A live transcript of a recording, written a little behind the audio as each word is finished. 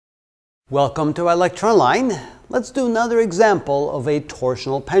Welcome to our lecture online. Let's do another example of a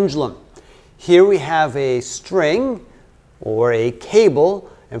torsional pendulum. Here we have a string or a cable,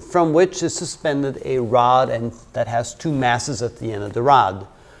 and from which is suspended a rod and that has two masses at the end of the rod.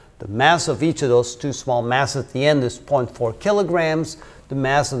 The mass of each of those two small masses at the end is 0.4 kilograms. The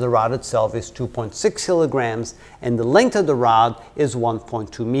mass of the rod itself is 2.6 kilograms, and the length of the rod is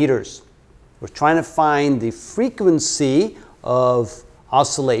 1.2 meters. We're trying to find the frequency of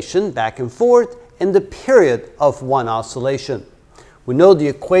oscillation back and forth and the period of one oscillation. We know the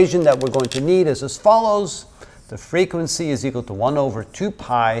equation that we're going to need is as follows. The frequency is equal to 1 over 2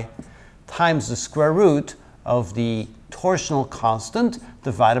 pi times the square root of the torsional constant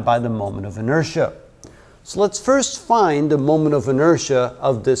divided by the moment of inertia. So let's first find the moment of inertia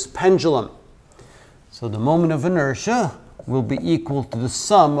of this pendulum. So the moment of inertia will be equal to the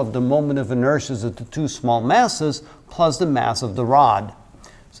sum of the moment of inertias of the two small masses plus the mass of the rod.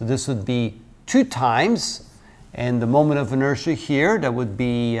 So this would be 2 times, and the moment of inertia here, that would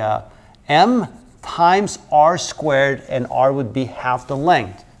be m times r squared, and r would be half the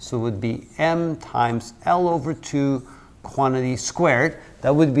length. So it would be m times L over 2 quantity squared.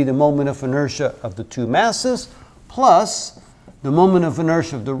 That would be the moment of inertia of the two masses, plus the moment of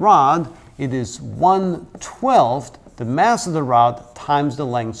inertia of the rod. It is 1/12 the mass of the rod times the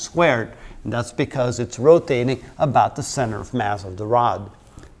length squared. And that's because it's rotating about the center of mass of the rod.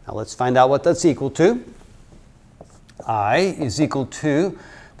 Now let's find out what that's equal to. I is equal to,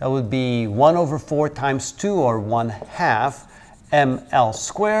 that would be 1 over 4 times 2, or 1/2 ml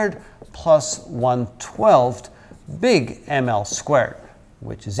squared plus 1/12 big ML squared,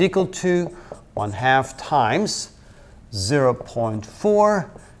 which is equal to 1/2 times 0.4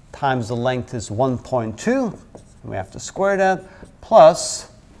 times the length is 1.2. We have to square that, plus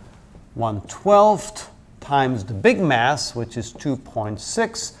 1/12 times the big mass, which is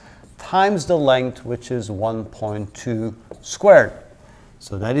 2.6, times the length, which is 1.2 squared.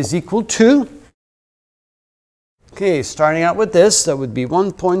 So that is equal to, okay, starting out with this, that would be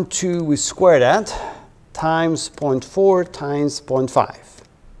 1.2, we square that, times 0.4 times 0.5.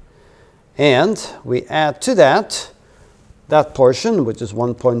 And we add to that portion, which is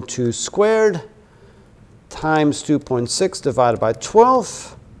 1.2 squared, times 2.6 divided by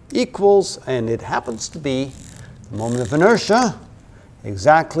 12 equals, and it happens to be the moment of inertia,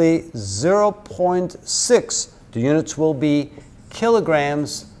 exactly 0.6. The units will be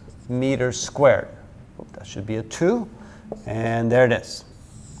kilograms meters squared. That should be a 2, and there it is.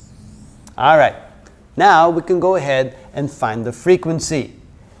 All right, now we can go ahead and find the frequency.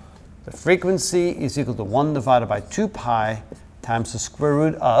 The frequency is equal to 1 divided by 2 pi times the square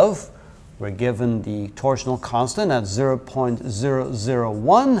root of, we're given the torsional constant at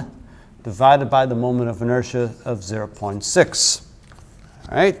 0.001 divided by the moment of inertia of 0.6.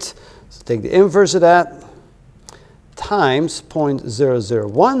 All right, so take the inverse of that, times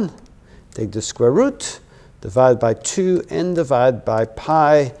 0.001, take the square root, divide by 2 and divide by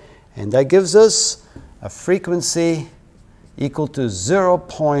pi, and that gives us a frequency equal to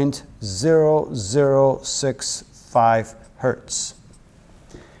 0.0065 hertz.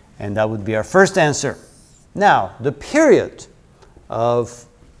 And that would be our first answer. Now, the period of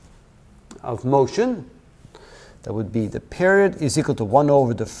motion, that would be the period is equal to 1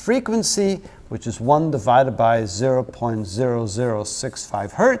 over the frequency, which is 1 divided by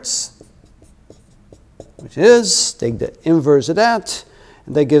 0.0065 hertz, which is, take the inverse of that,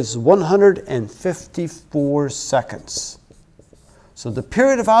 and that gives 154 seconds. So the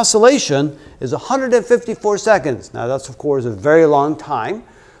period of oscillation is 154 seconds. Now that's, of course, a very long time.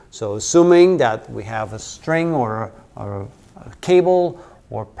 So assuming that we have a string or a cable,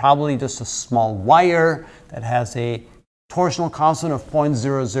 or probably just a small wire that has a torsional constant of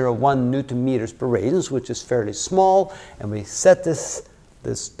 0.001 Newton meters per radians, which is fairly small, and we set this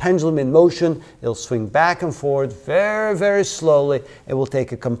pendulum in motion, it'll swing back and forth very, very slowly. It will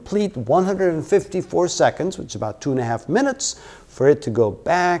take a complete 154 seconds, which is about 2.5 minutes, for it to go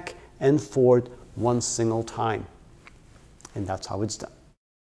back and forth one single time. And that's how it's done.